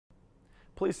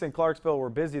Police in Clarksville were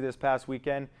busy this past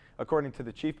weekend. According to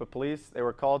the chief of police, they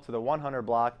were called to the 100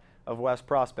 block of West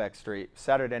Prospect Street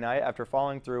Saturday night after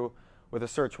following through with a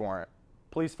search warrant.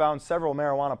 Police found several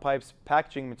marijuana pipes,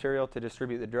 packaging material to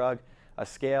distribute the drug, a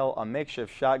scale, a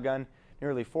makeshift shotgun,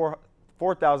 nearly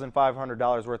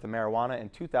 $4,500 worth of marijuana,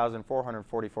 and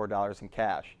 $2,444 in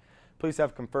cash. Police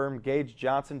have confirmed Gage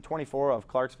Johnson, 24, of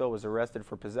Clarksville, was arrested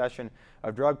for possession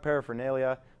of drug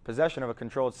paraphernalia, possession of a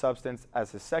controlled substance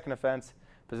as his second offense,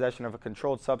 possession of a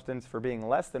controlled substance for being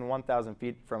less than 1,000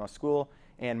 feet from a school,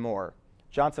 and more.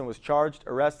 Johnson was charged,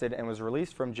 arrested, and was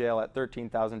released from jail at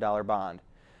 $13,000 bond.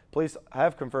 Police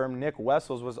have confirmed Nick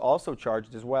Wessels was also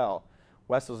charged as well.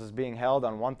 Wessels is being held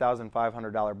on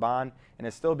 $1,500 bond and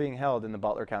is still being held in the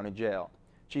Butler County Jail.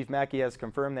 Chief Mackey has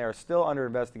confirmed they are still under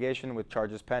investigation with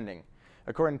charges pending.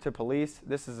 According to police,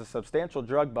 this is a substantial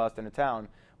drug bust in a town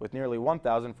with nearly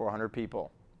 1,400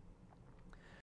 people.